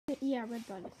Yeah, red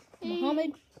button.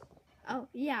 Mohammed, Oh,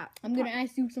 yeah. I'm gonna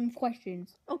ask you some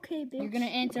questions. Okay, bitch. You're gonna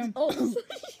answer them. Oh,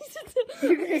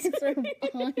 You're gonna answer them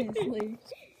honestly.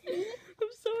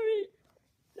 I'm sorry.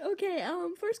 Okay,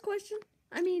 first question.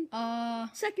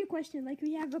 Second question, like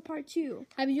we have a part 2.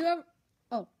 Have you ever?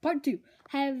 Oh, part 2.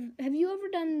 Have you ever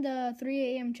done the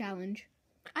 3 a.m. challenge?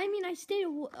 I stayed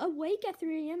awake at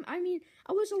 3 a.m. I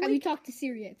was awake. Have you talked to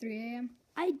Siri at 3 a.m.?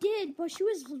 I did, but she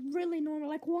was really normal.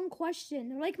 Like, one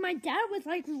question. Like, my dad was,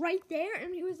 like, right there,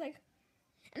 and he was like...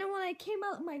 And then when I came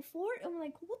out of my fort, I'm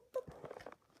like, what the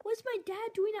fuck? What's my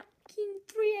dad doing at 3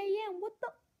 a.m.? What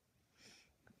the...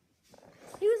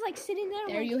 He was, like, sitting there.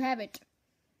 There you have it.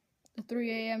 The 3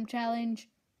 a.m. challenge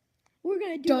We're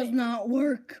gonna do does it. not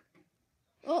work.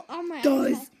 Oh, on my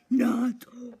Does iPad. not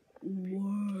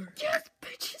work. Yes,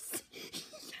 bitches.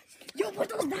 Yo, put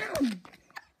those down.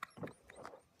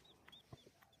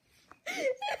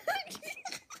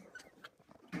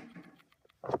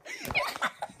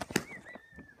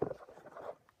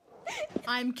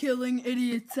 I'm killing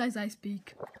idiots as I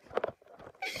speak.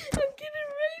 I'm getting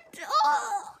raped.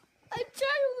 Oh, I'm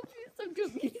child abuse. I'm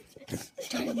joking.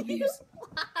 Child abuse.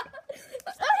 I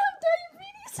have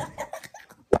diabetes.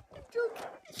 I'm joking.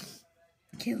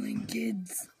 Killing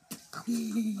kids.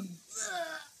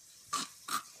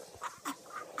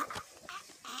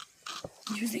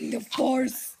 Using the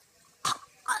force.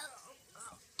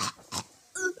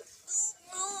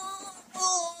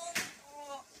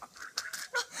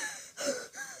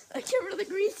 I can't really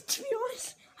breathe, to be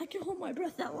honest. I can hold my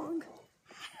breath that long.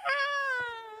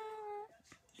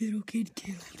 Little kid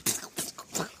killed.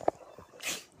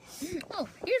 Oh,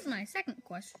 here's my second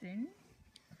question.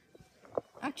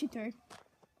 Actually, third.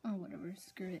 Oh, whatever.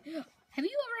 Screw it. Have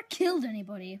you ever killed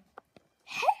anybody?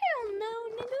 Hell no,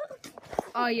 nigga.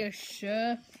 Are you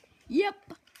sure? Yep.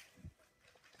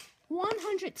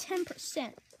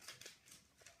 110%.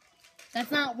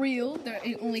 That's not real.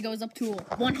 It only goes up to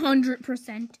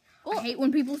 100%. Well, I hate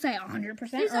when people say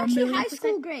 100% There's or a actually million high percent.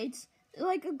 school grades.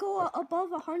 Like, go above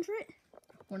 100.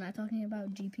 We're not talking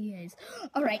about GPAs.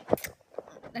 All right.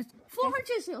 That's 400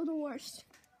 is the worst.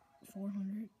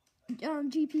 400.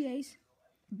 GPAs.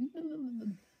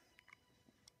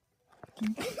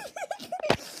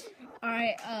 All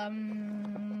right.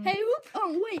 Hey, whoop.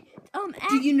 Oh, wait.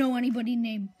 Do you know anybody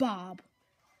named Bob?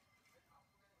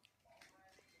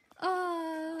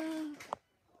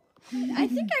 I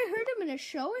think I heard him in a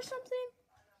show or something.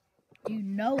 Do you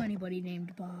know anybody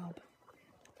named Bob?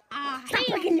 Stop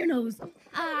Hell. licking your nose.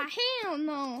 Hell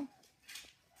no.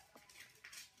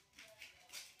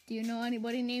 Do you know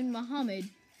anybody named Muhammad?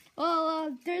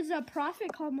 Well, there's a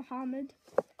prophet called Muhammad.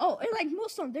 Oh, and like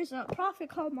Muslim, there's a prophet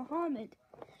called Muhammad.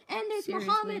 And there's Seriously?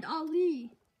 Muhammad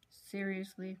Ali.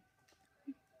 Seriously?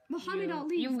 Muhammad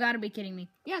Ali. You've got to be kidding me.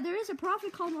 Yeah, there is a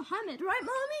prophet called Muhammad, right,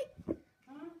 Mommy?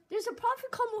 There's a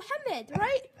prophet called Muhammad,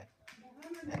 right?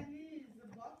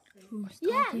 Who's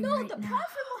Yeah, talking no, right the now?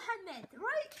 prophet Muhammad,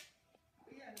 right?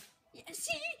 Yeah,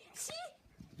 see?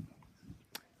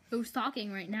 Who's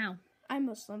talking right now? I'm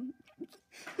Muslim.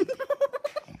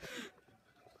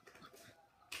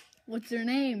 What's your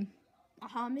name?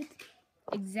 Muhammad.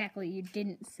 Exactly, you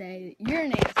didn't say your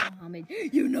name is Muhammad.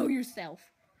 You know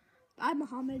yourself. I'm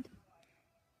Muhammad.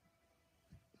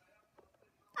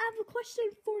 I have a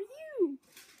question for you.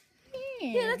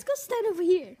 Yeah, let's go stand over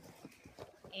here.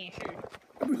 Yeah, sure.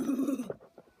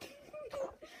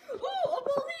 Oh, I'm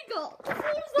illegal. The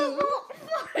floor's level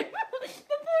 5.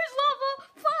 The floor's level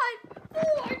 5.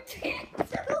 4.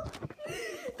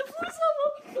 The floor's level.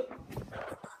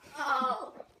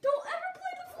 Oh, don't ever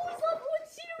play the floor's level with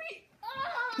Siri.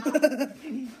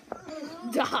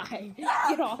 Die.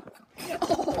 Get off. Oh.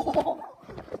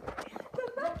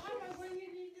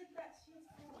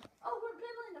 Oh, we're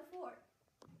building the fort.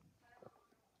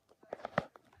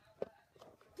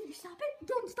 Did you stop it?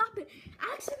 Don't stop it.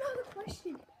 Ask another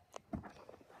question.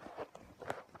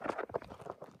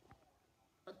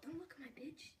 Oh, don't look at my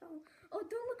bitch. Oh,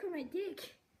 don't look at my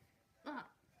dick.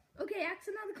 Okay, ask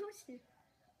another question.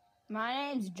 My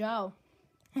name's Joe.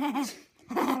 Hey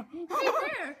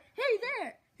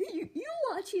there. You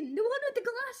watching, the one with the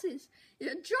glasses.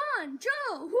 John,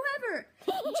 Joe, whoever.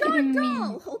 John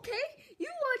Doe, okay?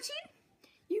 You watching?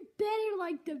 You better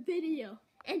like the video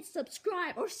and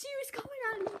subscribe or Siri's coming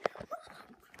at me.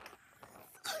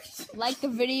 Like the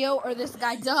video or this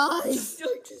guy dies.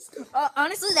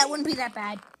 Honestly, that wouldn't be that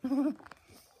bad.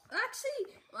 Actually,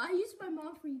 I used my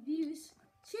mom for views.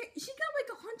 She got like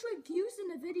 100 views in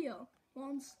the video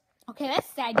once. Okay, that's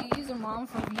sad. You use your mom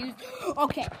for views.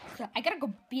 Okay, so I gotta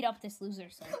go beat up this loser.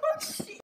 So. Oh, shit.